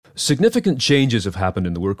Significant changes have happened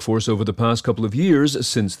in the workforce over the past couple of years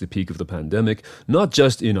since the peak of the pandemic, not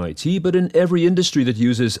just in IT, but in every industry that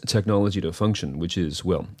uses technology to function, which is,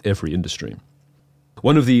 well, every industry.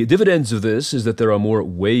 One of the dividends of this is that there are more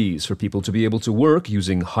ways for people to be able to work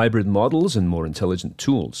using hybrid models and more intelligent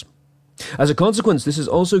tools. As a consequence, this is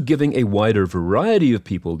also giving a wider variety of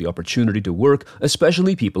people the opportunity to work,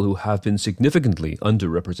 especially people who have been significantly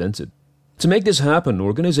underrepresented. To make this happen,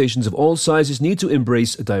 organizations of all sizes need to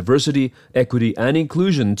embrace diversity, equity, and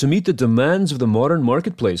inclusion to meet the demands of the modern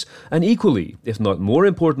marketplace, and equally, if not more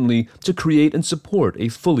importantly, to create and support a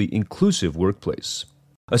fully inclusive workplace.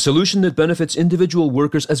 A solution that benefits individual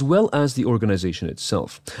workers as well as the organization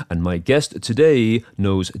itself. And my guest today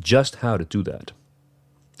knows just how to do that.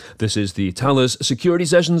 This is the Thales Security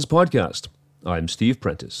Sessions podcast. I'm Steve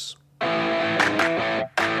Prentice.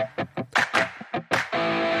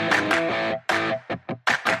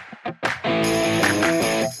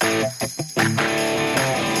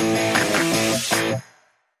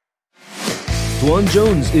 Dwan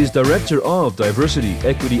Jones is Director of Diversity,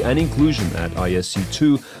 Equity and Inclusion at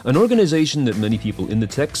ISC2, an organization that many people in the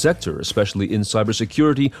tech sector, especially in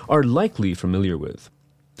cybersecurity, are likely familiar with.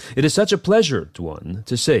 It is such a pleasure, Dwan,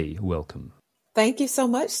 to say welcome. Thank you so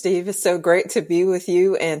much, Steve. It's so great to be with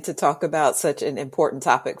you and to talk about such an important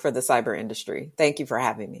topic for the cyber industry. Thank you for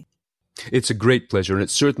having me. It's a great pleasure, and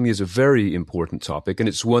it certainly is a very important topic, and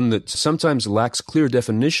it's one that sometimes lacks clear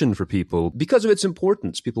definition for people because of its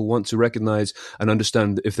importance. People want to recognize and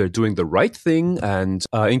understand if they're doing the right thing and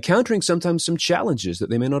encountering sometimes some challenges that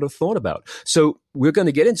they may not have thought about. So we're going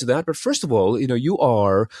to get into that, but first of all, you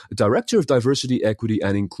are Director of Diversity, Equity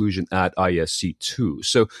and Inclusion at ISC2.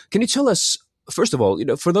 So can you tell us, first of all,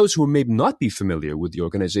 for those who may not be familiar with the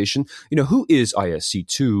organization, who is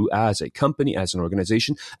ISC2 as a company, as an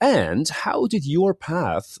organization, and how did your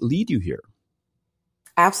path lead you here?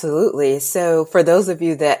 Absolutely. So for those of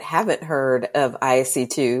you that haven't heard of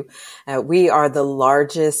ISC2, we are the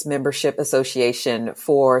largest membership association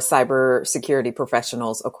for cybersecurity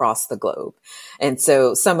professionals across the globe. And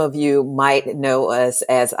so some of you might know us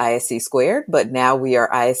as ISC Squared, but now we are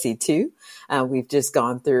ISC2. We've just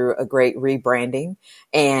gone through a great rebranding,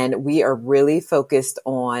 and we are really focused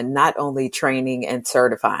on not only training and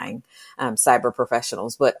certifying cyber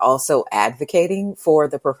professionals, but also advocating for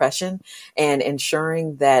the profession and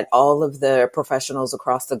ensuring that all of the professionals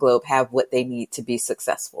across the globe have what they need to be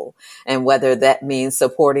successful. And whether that means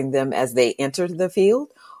supporting them as they enter the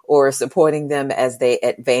field or supporting them as they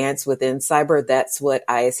advance within cyber, that's what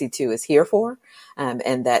ISC2 is here for,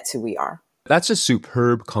 and that's who we are. That's a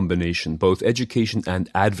superb combination, both education and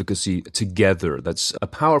advocacy together. That's a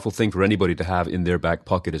powerful thing for anybody to have in their back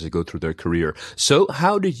pocket as they go through their career. So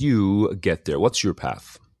how did you get there? What's your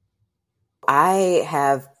path? I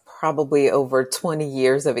have probably over 20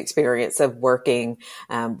 years of experience of working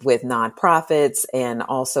with nonprofits and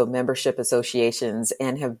also membership associations,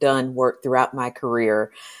 and have done work throughout my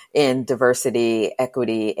career in diversity,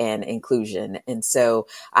 equity, and inclusion. And so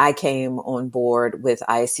I came on board with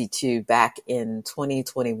ISC2 back in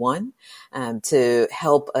 2021 to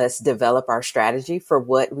help us develop our strategy for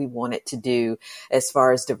what we wanted to do as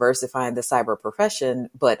far as diversifying the cyber profession,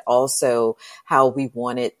 but also how we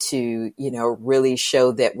wanted to, really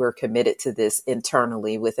show that we're committed to this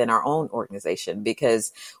internally within our own organization,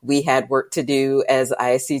 because we had work to do as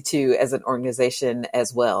ISC2 as an organization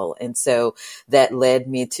as well. And so that led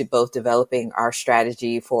me to both developing our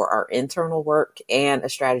strategy for our internal work and a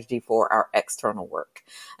strategy for our external work.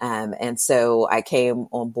 And so I came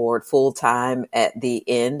on board full time at the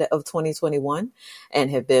end of 2021 and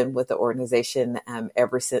have been with the organization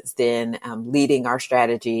ever since then, leading our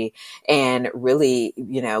strategy and really,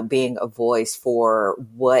 being a voice for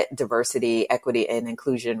what diversity, equity, and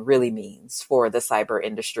inclusion really means for the cyber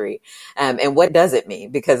industry. And what does it mean?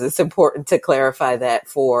 Because it's important to clarify that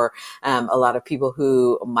for a lot of people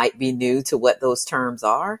who might be new to what those terms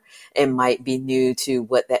are and might be new to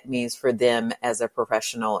what that means for them as a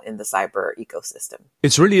professional in the cyber ecosystem.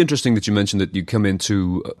 It's really interesting that you mentioned that you come in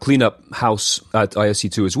to clean up house at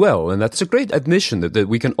ISC2 as well. And that's a great admission that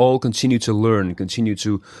we can all continue to learn, continue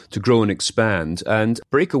to grow and expand, and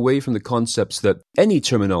break away from the concepts that any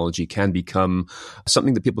terminology can become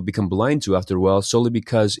something that people become blind to after a while solely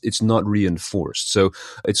because it's not reinforced. So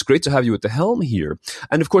it's great to have you at the helm here.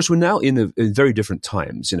 And of course, we're now in very different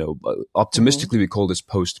times. Optimistically, we call this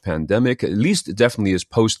post-pandemic, at least definitely is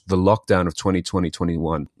post the lockdown of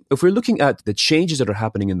 2020-21. If we're looking at the changes that are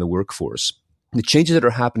happening in the workforce, the changes that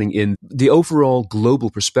are happening in the overall global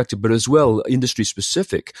perspective, but as well industry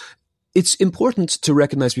specific, It's important to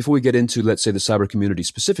recognize before we get into, let's say, the cyber community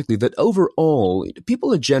specifically, that overall,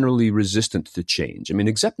 people are generally resistant to change. I mean,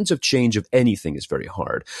 acceptance of change of anything is very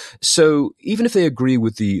hard. So even if they agree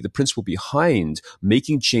with the principle behind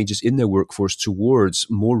making changes in their workforce towards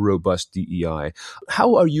more robust DEI,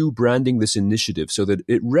 how are you branding this initiative so that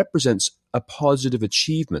it represents a positive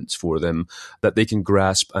achievement for them that they can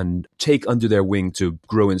grasp and take under their wing to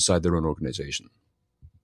grow inside their own organization?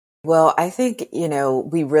 Well, I think,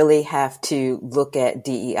 we really have to look at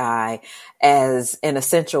DEI as an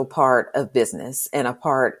essential part of business and a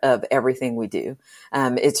part of everything we do.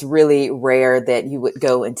 It's really rare that you would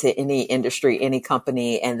go into any industry, any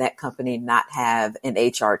company, and that company not have an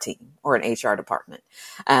HR team or an HR department.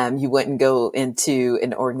 You wouldn't go into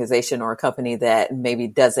an organization or a company that maybe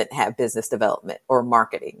doesn't have business development or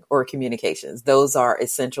marketing or communications. Those are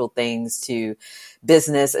essential things to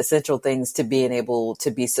business, essential things to being able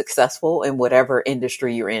to be successful in whatever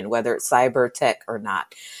industry you're in, whether it's cyber, tech, or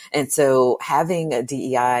not. And so having a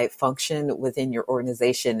DEI function within your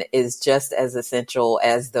organization is just as essential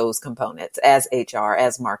as those components, as HR,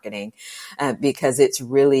 as marketing, because it's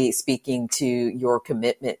really speaking to your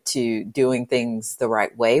commitment to doing things the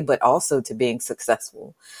right way, but also to being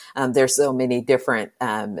successful. There's so many different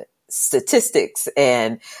statistics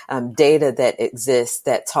and data that exists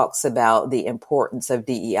that talks about the importance of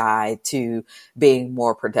DEI to being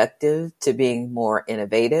more productive, to being more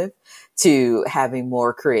innovative, to having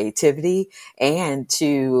more creativity, and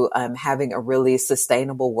to having a really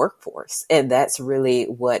sustainable workforce. And that's really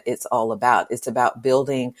what it's all about. It's about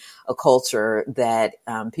building a culture that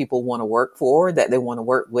people want to work for, that they want to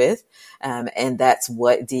work with. And that's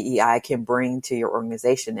what DEI can bring to your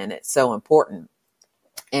organization. And it's so important.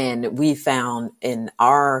 And we found in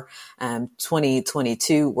our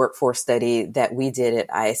 2022 workforce study that we did at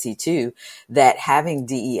ISC2 that having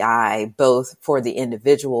DEI both for the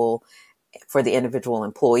individual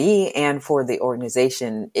employee and for the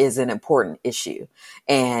organization is an important issue.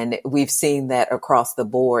 And we've seen that across the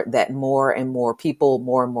board, that more and more people,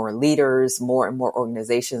 more and more leaders, more and more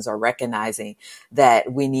organizations are recognizing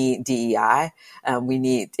that we need DEI.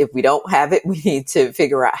 If we don't have it, we need to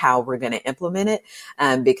figure out how we're going to implement it.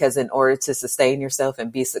 Because in order to sustain yourself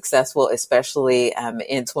and be successful, especially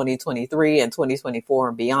in 2023 and 2024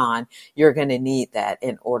 and beyond, you're going to need that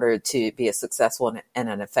in order to be a successful and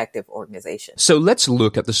an effective organization. So let's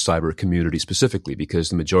look at the cyber community specifically, because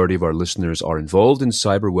the majority of our listeners are involved in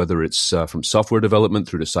cyber, whether it's from software development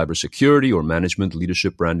through to cybersecurity or management,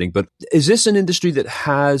 leadership, branding. But is this an industry that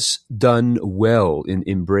has done well in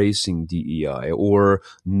embracing DEI or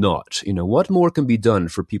not? What more can be done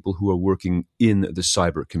for people who are working in the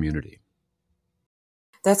cyber community?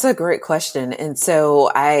 That's a great question. And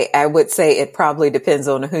so I would say it probably depends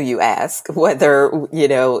on who you ask, whether,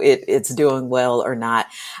 it's doing well or not.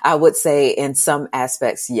 I would say in some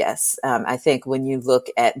aspects, yes. I think when you look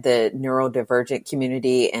at the neurodivergent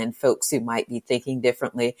community and folks who might be thinking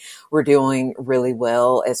differently, we're doing really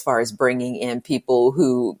well as far as bringing in people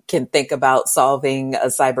who can think about solving a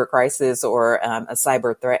cyber crisis or a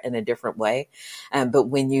cyber threat in a different way. But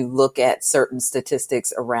when you look at certain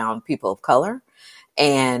statistics around people of color,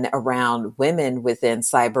 and around women within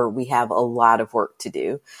cyber, we have a lot of work to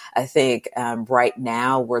do. I think right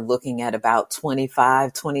now we're looking at about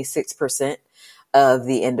 26% of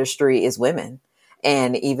the industry is women.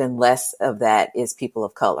 And even less of that is people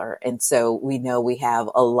of color. And so we know we have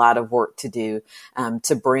a lot of work to do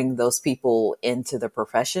to bring those people into the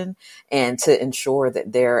profession and to ensure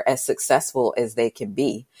that they're as successful as they can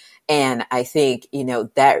be. And I think,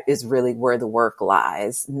 that is really where the work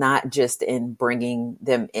lies, not just in bringing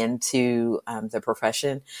them into the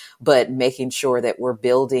profession, but making sure that we're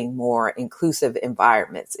building more inclusive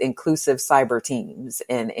environments, inclusive cyber teams,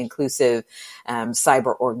 and inclusive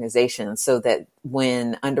cyber organizations so that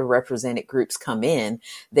when underrepresented groups come in,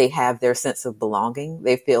 they have their sense of belonging.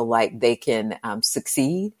 They feel like they can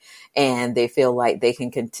succeed, and they feel like they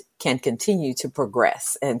can continue to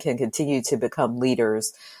progress and can continue to become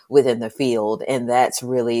leaders within the field. And that's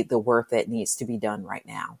really the work that needs to be done right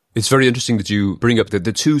now. It's very interesting that you bring up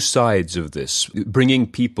the two sides of this, bringing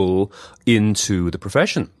people into the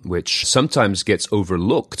profession, which sometimes gets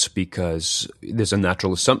overlooked because there's a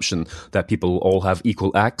natural assumption that people all have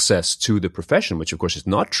equal access to the profession, which of course is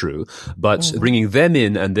not true, but bringing them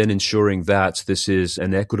in and then ensuring that this is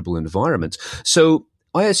an equitable environment. So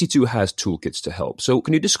ISC2 has toolkits to help. So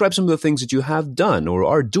can you describe some of the things that you have done or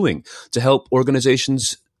are doing to help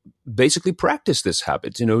organizations basically practice this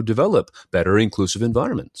habit, develop better inclusive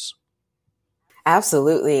environments?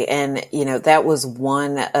 Absolutely. And, that was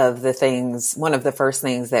one of the first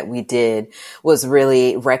things that we did was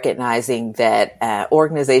really recognizing that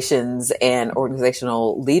organizations and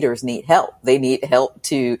organizational leaders need help. They need help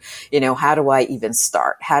to, how do I even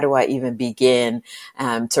start? How do I even begin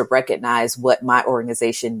to recognize what my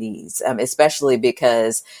organization needs? Especially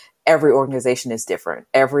because every organization is different.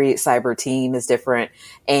 Every cyber team is different,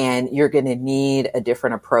 and you're going to need a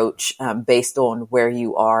different approach based on where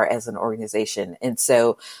you are as an organization. And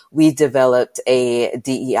so we developed a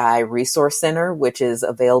DEI resource center, which is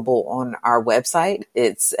available on our website.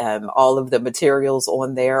 It's all of the materials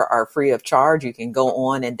on there are free of charge. You can go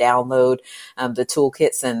on and download the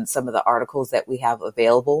toolkits and some of the articles that we have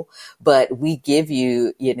available. But we give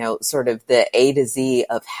you, sort of the A to Z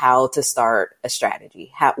of how to start a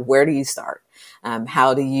strategy. Where do you start?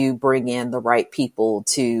 How do you bring in the right people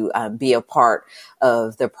to be a part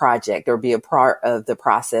of the project or be a part of the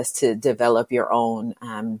process to develop your own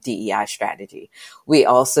DEI strategy? We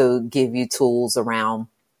also give you tools around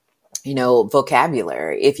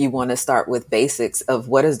vocabulary. If you want to start with basics of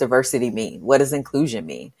what does diversity mean? What does inclusion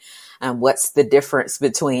mean? What's the difference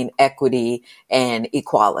between equity and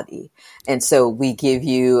equality? And so we give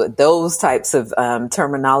you those types of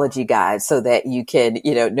terminology guides so that you can,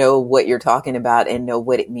 know what you're talking about and know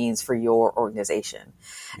what it means for your organization.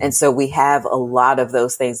 And so we have a lot of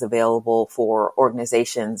those things available for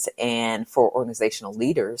organizations and for organizational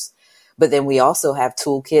leaders. But then we also have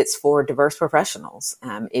toolkits for diverse professionals.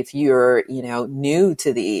 If you're, new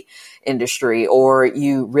to the industry or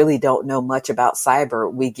you really don't know much about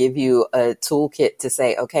cyber, we give you a toolkit to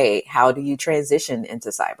say, okay, how do you transition into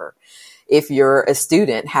cyber? If you're a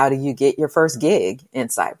student, how do you get your first gig in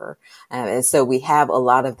cyber? And so we have a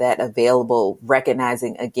lot of that available,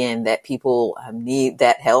 recognizing again that people need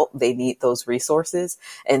that help. They need those resources.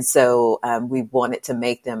 And so we wanted to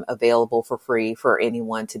make them available for free for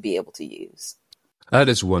anyone to be able to use. That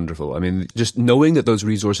is wonderful. I mean, just knowing that those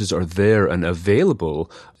resources are there and available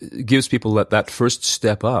gives people that first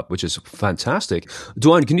step up, which is fantastic.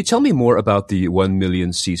 Dwan, can you tell me more about the 1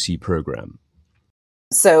 million CC program?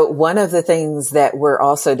 So one of the things that we're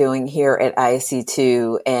also doing here at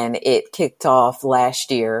ISC2, and it kicked off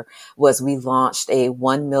last year, was we launched a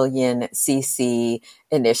 1 million CC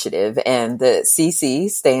initiative. And the CC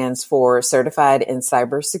stands for Certified in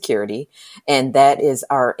Cybersecurity. And that is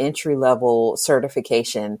our entry level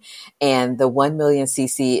certification. And the 1 million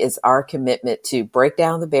CC is our commitment to break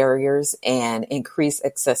down the barriers and increase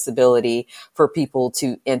accessibility for people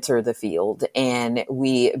to enter the field. And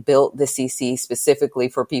we built the CC specifically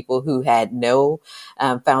for people who had no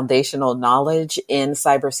foundational knowledge in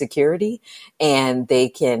cybersecurity, and they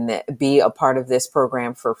can be a part of this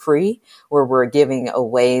program for free, where we're giving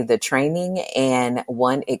away the training and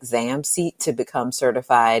one exam seat to become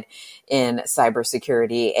certified in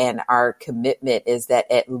cybersecurity. And our commitment is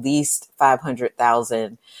that at least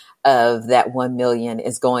 500,000 of that 1 million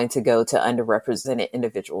is going to go to underrepresented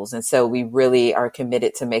individuals. And so we really are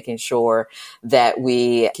committed to making sure that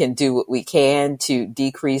we can do what we can to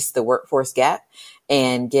decrease the workforce gap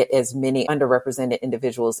and get as many underrepresented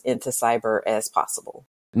individuals into cyber as possible.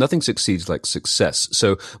 Nothing succeeds like success.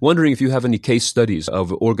 So wondering if you have any case studies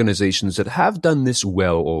of organizations that have done this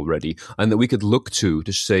well already and that we could look to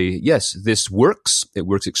say, yes, this works. It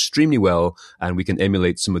works extremely well. And we can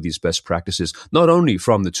emulate some of these best practices, not only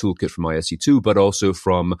from the toolkit from ISC2, but also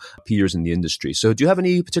from peers in the industry. So do you have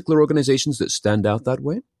any particular organizations that stand out that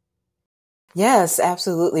way? Yes,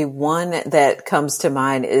 absolutely. One that comes to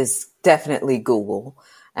mind is definitely Google.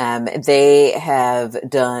 They have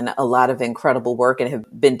done a lot of incredible work and have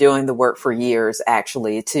been doing the work for years,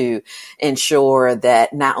 actually, to ensure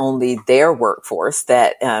that not only their workforce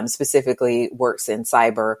that specifically works in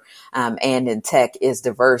cyber and in tech is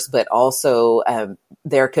diverse, but also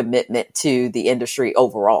their commitment to the industry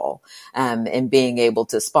overall, and being able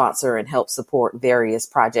to sponsor and help support various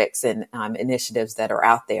projects and initiatives that are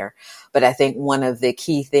out there. But I think one of the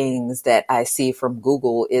key things that I see from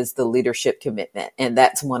Google is the leadership commitment. And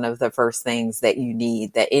that's one of the first things that you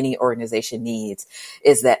need, that any organization needs,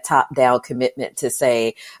 is that top-down commitment to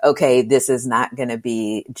say, okay, this is not going to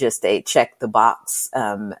be just a check the box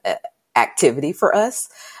activity for us.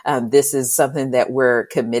 This is something that we're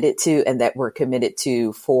committed to and that we're committed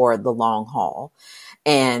to for the long haul.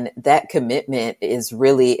 And that commitment is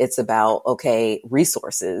really, it's about, okay,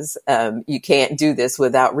 resources. You can't do this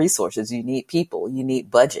without resources. You need people, you need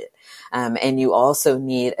budget. And you also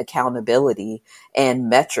need accountability and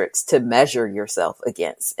metrics to measure yourself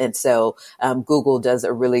against. And so Google does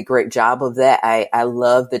a really great job of that. I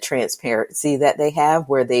love the transparency that they have,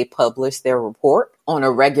 where they publish their report on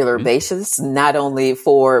a regular basis, not only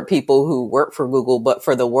for people who work for Google, but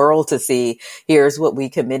for the world to see, here's what we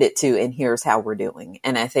committed to and here's how we're doing.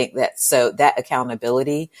 And I think that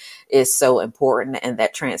accountability is so important, and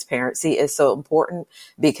that transparency is so important,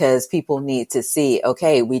 because people need to see,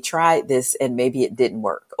 okay, we tried this and maybe it didn't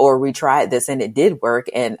work, or we tried this and it did work,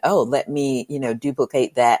 and let me,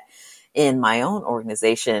 duplicate that in my own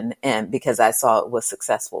organization, and because I saw it was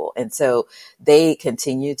successful. And so they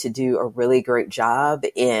continue to do a really great job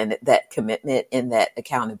in that commitment, in that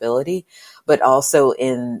accountability, but also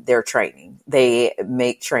in their training. They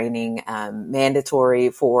make training mandatory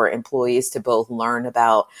for employees to both learn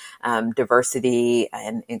about diversity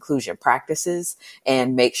and inclusion practices,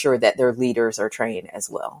 and make sure that their leaders are trained as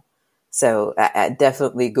well. So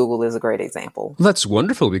definitely Google is a great example. That's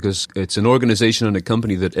wonderful, because it's an organization and a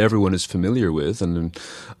company that everyone is familiar with. And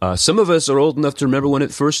some of us are old enough to remember when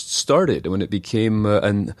it first started, when it became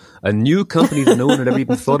a new company that no one had ever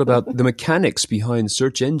even thought about the mechanics behind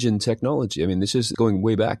search engine technology. I mean, this is going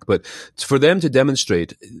way back. But for them to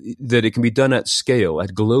demonstrate that it can be done at scale,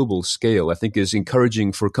 at global scale, I think is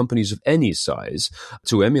encouraging for companies of any size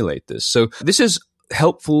to emulate this. So this is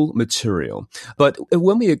helpful material. But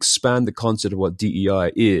when we expand the concept of what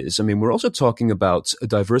DEI is, I mean, we're also talking about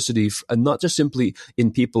diversity, and not just simply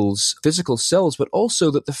in people's physical selves, but also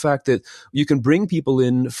that the fact that you can bring people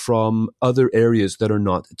in from other areas that are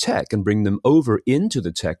not tech and bring them over into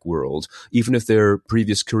the tech world, even if their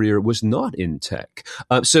previous career was not in tech.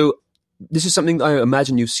 So this is something I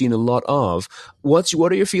imagine you've seen a lot of. What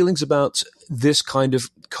are your feelings about this kind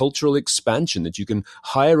of cultural expansion, that you can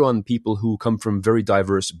hire on people who come from very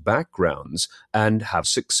diverse backgrounds and have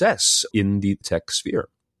success in the tech sphere?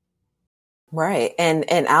 Right. And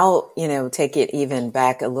I'll, take it even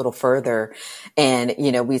back a little further. And,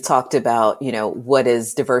 we talked about, what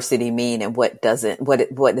does diversity mean and what does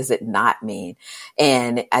it not mean?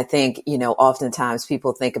 And I think, oftentimes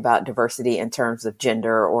people think about diversity in terms of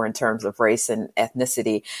gender or in terms of race and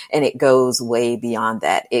ethnicity, and it goes way beyond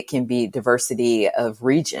that. It can be diversity of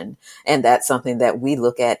region. And that's something that we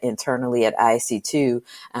look at internally at ISC2,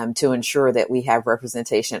 to ensure that we have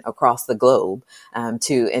representation across the globe,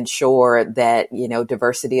 to ensure that,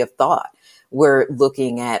 diversity of thought. We're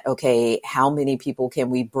looking at, okay, how many people can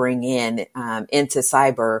we bring in into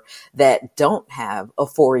cyber that don't have a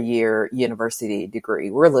 4-year university degree?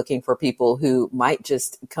 We're looking for people who might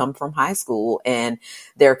just come from high school and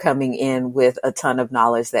they're coming in with a ton of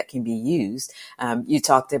knowledge that can be used. You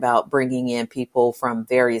talked about bringing in people from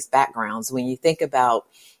various backgrounds. When you think about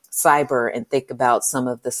cyber and think about some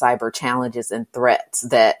of the cyber challenges and threats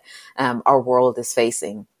that our world is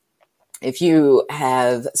facing, if you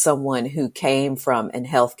have someone who came from a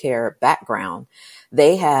healthcare background,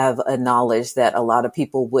 they have a knowledge that a lot of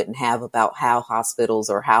people wouldn't have about how hospitals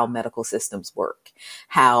or how medical systems work,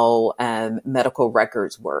 how medical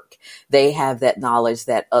records work. They have that knowledge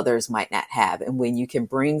that others might not have. And when you can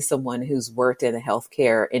bring someone who's worked in the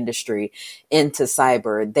healthcare industry into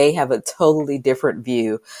cyber, they have a totally different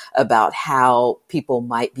view about how people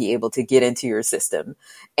might be able to get into your system.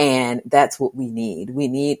 And that's what we need. We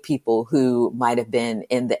need people who might have been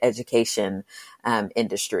in the education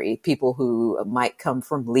industry, people who might come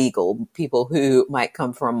from legal, people who might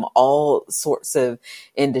come from all sorts of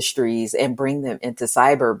industries, and bring them into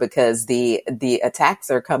cyber, because the attacks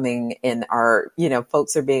are coming in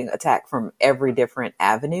folks are being attacked from every different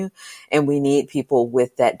avenue. And we need people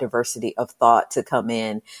with that diversity of thought to come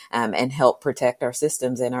in and help protect our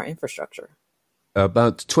systems and our infrastructure.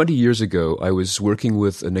 About 20 years ago, I was working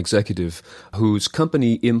with an executive whose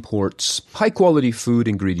company imports high-quality food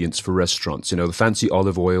ingredients for restaurants, the fancy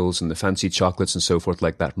olive oils and the fancy chocolates and so forth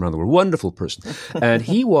like that from around the world. Wonderful person. And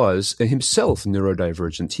he was himself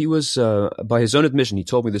neurodivergent. He was, by his own admission, he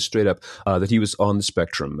told me this straight up, that he was on the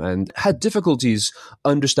spectrum and had difficulties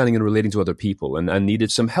understanding and relating to other people, and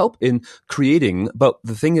needed some help in creating. But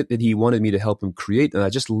the thing that he wanted me to help him create, and I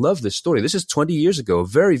just love this story. This is 20 years ago, a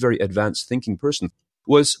very, very advanced thinking person,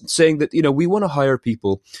 was saying that, we want to hire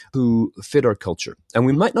people who fit our culture. And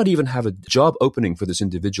we might not even have a job opening for this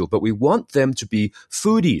individual, but we want them to be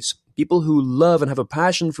foodies, people who love and have a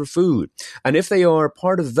passion for food. And if they are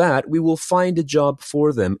part of that, we will find a job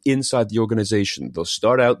for them inside the organization. They'll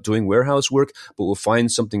start out doing warehouse work, but we'll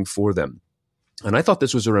find something for them. And I thought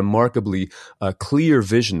this was a remarkably clear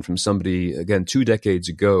vision from somebody, again, 2 decades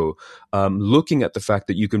ago, looking at the fact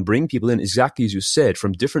that you can bring people in, exactly as you said,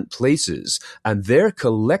 from different places, and their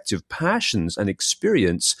collective passions and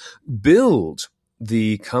experience build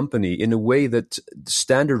the company in a way that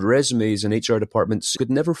standard resumes and HR departments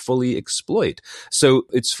could never fully exploit. So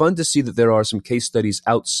it's fun to see that there are some case studies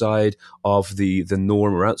outside of the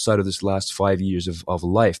norm or outside of this last 5 years of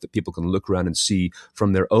life that people can look around and see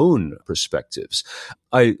from their own perspectives.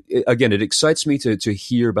 Again, it excites me to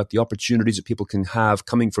hear about the opportunities that people can have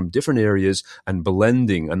coming from different areas and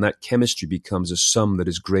blending, and that chemistry becomes a sum that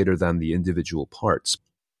is greater than the individual parts.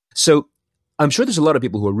 So I'm sure there's a lot of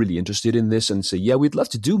people who are really interested in this and say, yeah, we'd love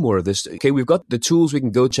to do more of this. Okay, we've got the tools we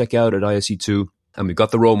can go check out at ISC2. And we've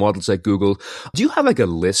got the role models at Google. Do you have like a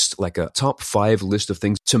list, like a top 5 list of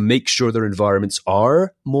things to make sure their environments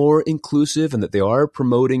are more inclusive and that they are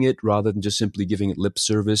promoting it rather than just simply giving it lip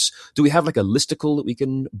service? Do we have like a listicle that we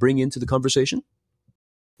can bring into the conversation?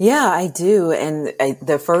 Yeah, I do. And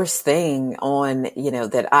the first thing on,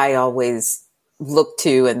 that I always look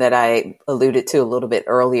to and that I alluded to a little bit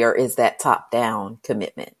earlier is that top-down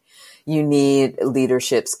commitment. You need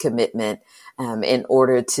leadership's commitment in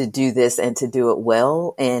order to do this and to do it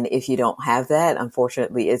well. And if you don't have that,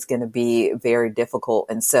 unfortunately, it's going to be very difficult.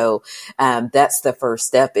 And so that's the first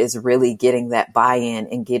step, is really getting that buy-in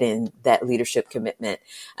and getting that leadership commitment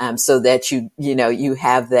so that you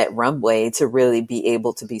have that runway to really be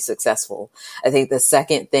able to be successful. I think the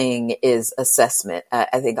second thing is assessment.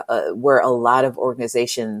 I think where a lot of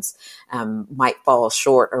organizations might fall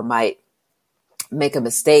short or might make a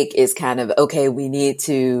mistake is kind of, okay, we need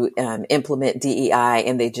to implement DEI,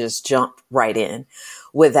 and they just jump right in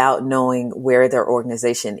without knowing where their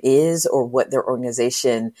organization is or what their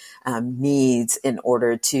organization needs in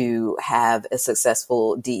order to have a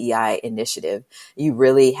successful DEI initiative. You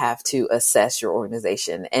really have to assess your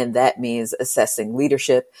organization. And that means assessing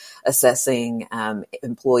leadership, assessing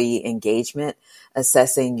employee engagement,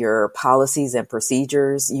 assessing your policies and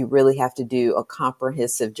procedures. You really have to do a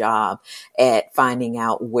comprehensive job at finding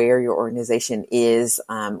out where your organization is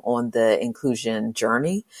on the inclusion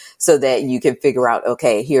journey so that you can figure out,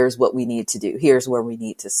 okay, here's what we need to do. Here's where we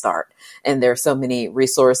need to start. And there are so many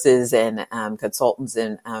resources and consultants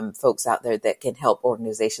and folks out there that can help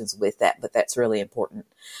organizations with that, but that's really important.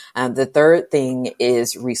 The third thing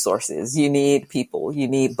is resources. You need people, you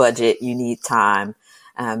need budget, you need time.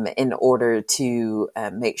 In order to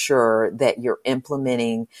make sure that you're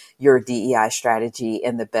implementing your DEI strategy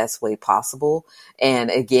in the best way possible.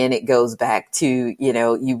 And again, it goes back to,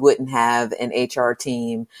 you wouldn't have an HR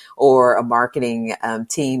team or a marketing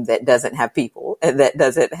team that doesn't have people and that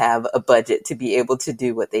doesn't have a budget to be able to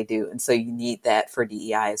do what they do. And so you need that for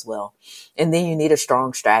DEI as well. And then you need a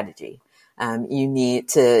strong strategy. You need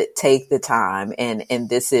to take the time and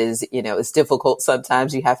this is, it's difficult.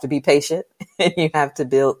 Sometimes you have to be patient and you have to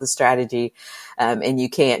build the strategy. And you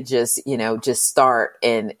can't just start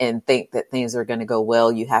and think that things are going to go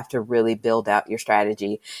well. You have to really build out your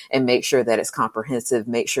strategy and make sure that it's comprehensive,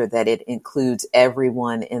 make sure that it includes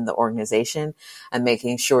everyone in the organization and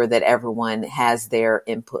making sure that everyone has their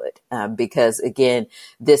input. Because again,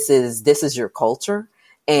 this is your culture.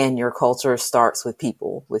 And your culture starts with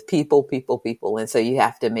people. And so you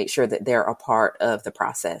have to make sure that they're a part of the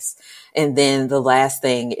process. And then the last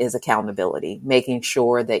thing is accountability, making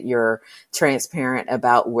sure that you're transparent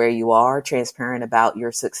about where you are, transparent about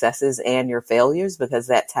your successes and your failures, because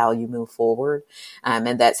that's how you move forward.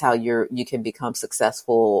 And that's how you can become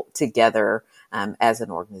successful together as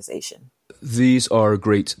an organization. These are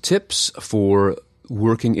great tips for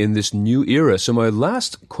working in this new era. So my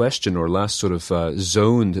last question or last sort of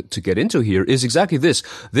zone to get into here is exactly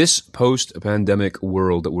this post-pandemic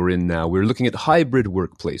world that we're in now. We're looking at hybrid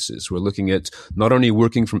workplaces. We're looking at not only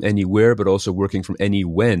working from anywhere, but also working from any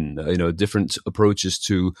when, different approaches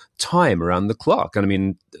to time around the clock. And I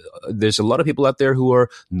mean, there's a lot of people out there who are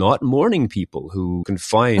not morning people who can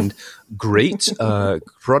find great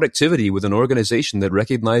productivity with an organization that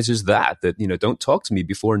recognizes that, don't talk to me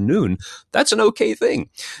before noon. That's an okay thing.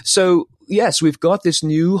 So yes, we've got this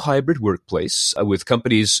new hybrid workplace with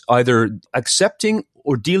companies either accepting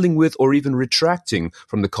or dealing with or even retracting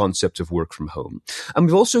from the concept of work from home. And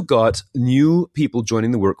we've also got new people joining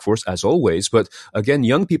the workforce, as always, but again,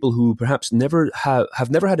 young people who perhaps have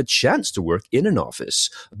never had a chance to work in an office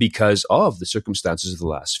because of the circumstances of the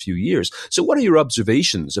last few years. So what are your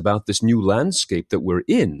observations about this new landscape that we're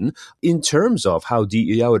in terms of how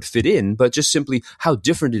DEI would fit in, but just simply how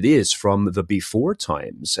different it is from the before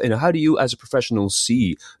times? How do you, as a professional,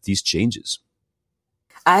 see these changes?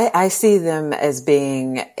 I see them as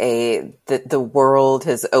being the world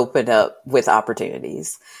has opened up with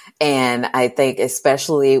opportunities. And I think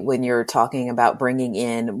especially when you're talking about bringing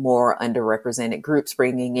in more underrepresented groups,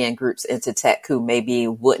 bringing in groups into tech who maybe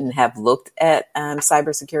wouldn't have looked at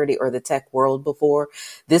cybersecurity or the tech world before,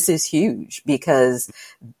 this is huge because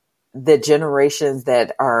the generations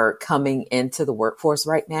that are coming into the workforce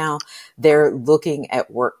right now, they're looking at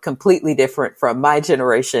work completely different from my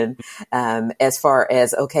generation. As far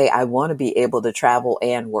as, okay, I want to be able to travel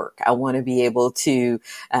and work. I want to be able to,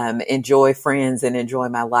 enjoy friends and enjoy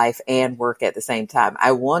my life and work at the same time.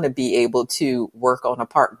 I want to be able to work on a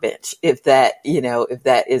park bench if that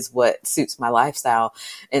is what suits my lifestyle.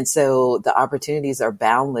 And so the opportunities are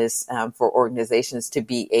boundless, for organizations to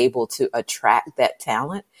be able to attract that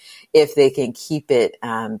talent if they can keep it,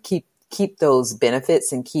 keep those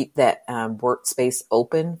benefits and keep that workspace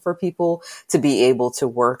open for people to be able to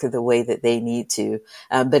work the way that they need to.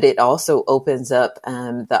 But it also opens up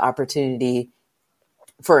the opportunity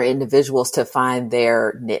for individuals to find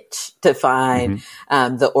their niche, to find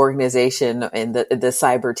the organization and the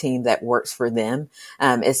cyber team that works for them,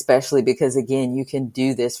 especially because, again, you can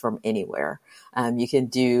do this from anywhere. You can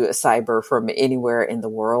do cyber from anywhere in the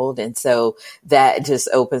world. And so that just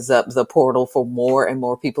opens up the portal for more and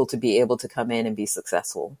more people to be able to come in and be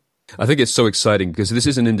successful. I think it's so exciting because this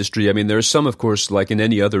is an industry. I mean, there are some, of course, like in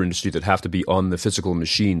any other industry that have to be on the physical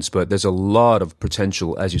machines, but there's a lot of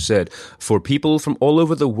potential, as you said, for people from all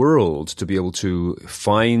over the world to be able to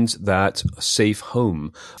find that safe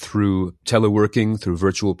home through teleworking, through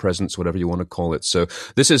virtual presence, whatever you want to call it. So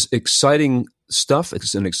this is exciting stuff.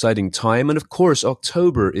 It's an exciting time. And of course,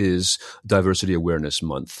 October is Diversity Awareness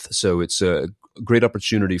Month. So it's a great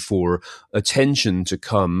opportunity for attention to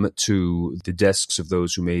come to the desks of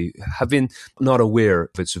those who may have been not aware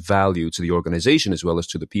of its value to the organization as well as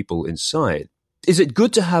to the people inside. Is it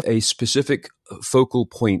good to have a specific focal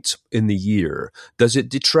point in the year? Does it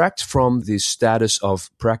detract from the status of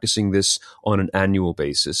practicing this on an annual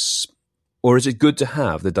basis? Or is it good to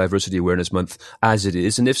have the Diversity Awareness Month as it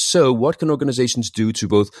is? And if so, what can organizations do to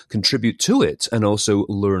both contribute to it and also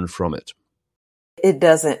learn from it? It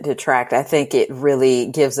doesn't detract. I think it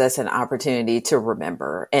really gives us an opportunity to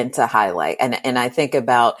remember and to highlight. And I think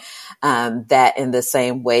about that in the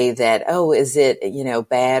same way that, is it,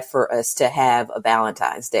 bad for us to have a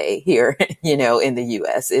Valentine's Day here, in the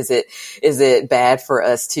US? Is it bad for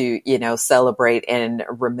us to, celebrate and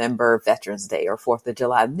remember Veterans Day or 4th of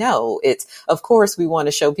July? No, of course, we want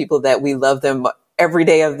to show people that we love them every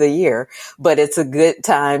day of the year, but it's a good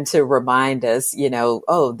time to remind us,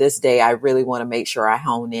 this day I really want to make sure I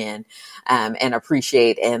hone in and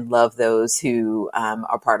appreciate and love those who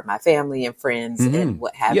are part of my family and friends and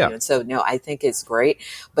what have you. And so, no, I think it's great,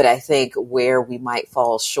 but I think where we might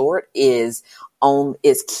fall short is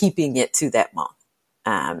keeping it to that month.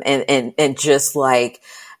 And just like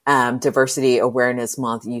Diversity Awareness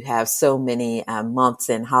Month, you have so many months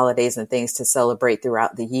and holidays and things to celebrate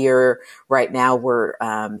throughout the year. Right now, we're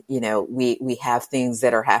we have things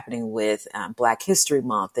that are happening with Black History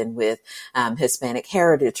Month and with Hispanic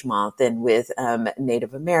Heritage Month and with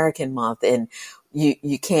Native American Month, and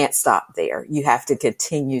you can't stop there. You have to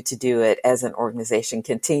continue to do it as an organization,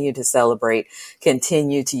 continue to celebrate,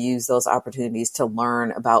 continue to use those opportunities to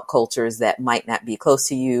learn about cultures that might not be close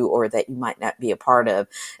to you or that you might not be a part of.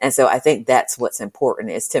 And so I think that's what's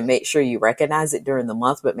important, is to make sure you recognize it during the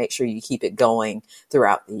month, but make sure you keep it going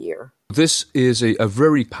throughout the year. This is a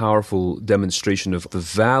very powerful demonstration of the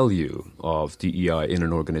value of DEI in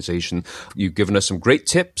an organization. You've given us some great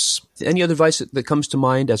tips. Any other advice that comes to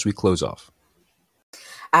mind as we close off?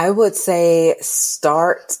 I would say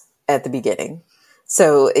start at the beginning.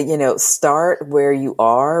 So, start where you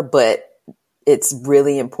are, but it's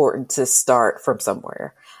really important to start from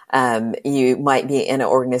somewhere. You might be in an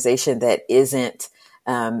organization that isn't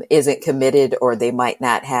committed, or they might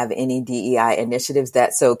not have any DEI initiatives.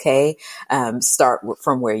 That's okay. Start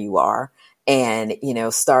from where you are. And,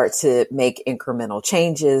 start to make incremental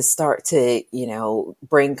changes, start to,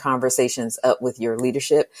 bring conversations up with your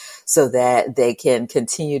leadership so that they can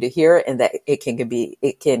continue to hear it and that it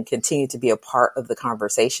can continue to be a part of the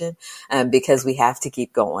conversation, because we have to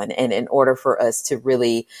keep going. And in order for us to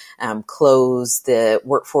really close the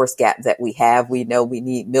workforce gap that we have, we know we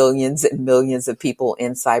need millions and millions of people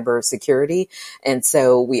in cybersecurity. And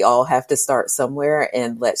so we all have to start somewhere,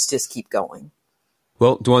 and let's just keep going.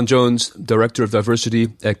 Well, Dwan Jones, Director of Diversity,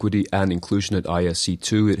 Equity and Inclusion at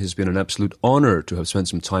ISC2, it has been an absolute honor to have spent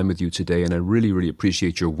some time with you today, and I really, really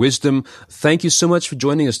appreciate your wisdom. Thank you so much for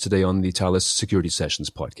joining us today on the Thales Security Sessions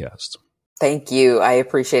podcast. Thank you. I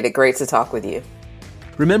appreciate it. Great to talk with you.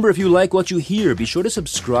 Remember, if you like what you hear, be sure to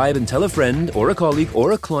subscribe and tell a friend or a colleague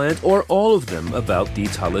or a client or all of them about the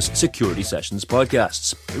TALIS Security Sessions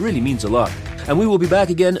podcasts. It really means a lot. And we will be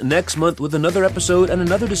back again next month with another episode and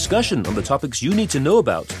another discussion on the topics you need to know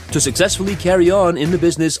about to successfully carry on in the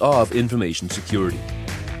business of information security.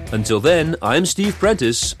 Until then, I'm Steve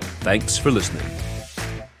Prentice. Thanks for listening.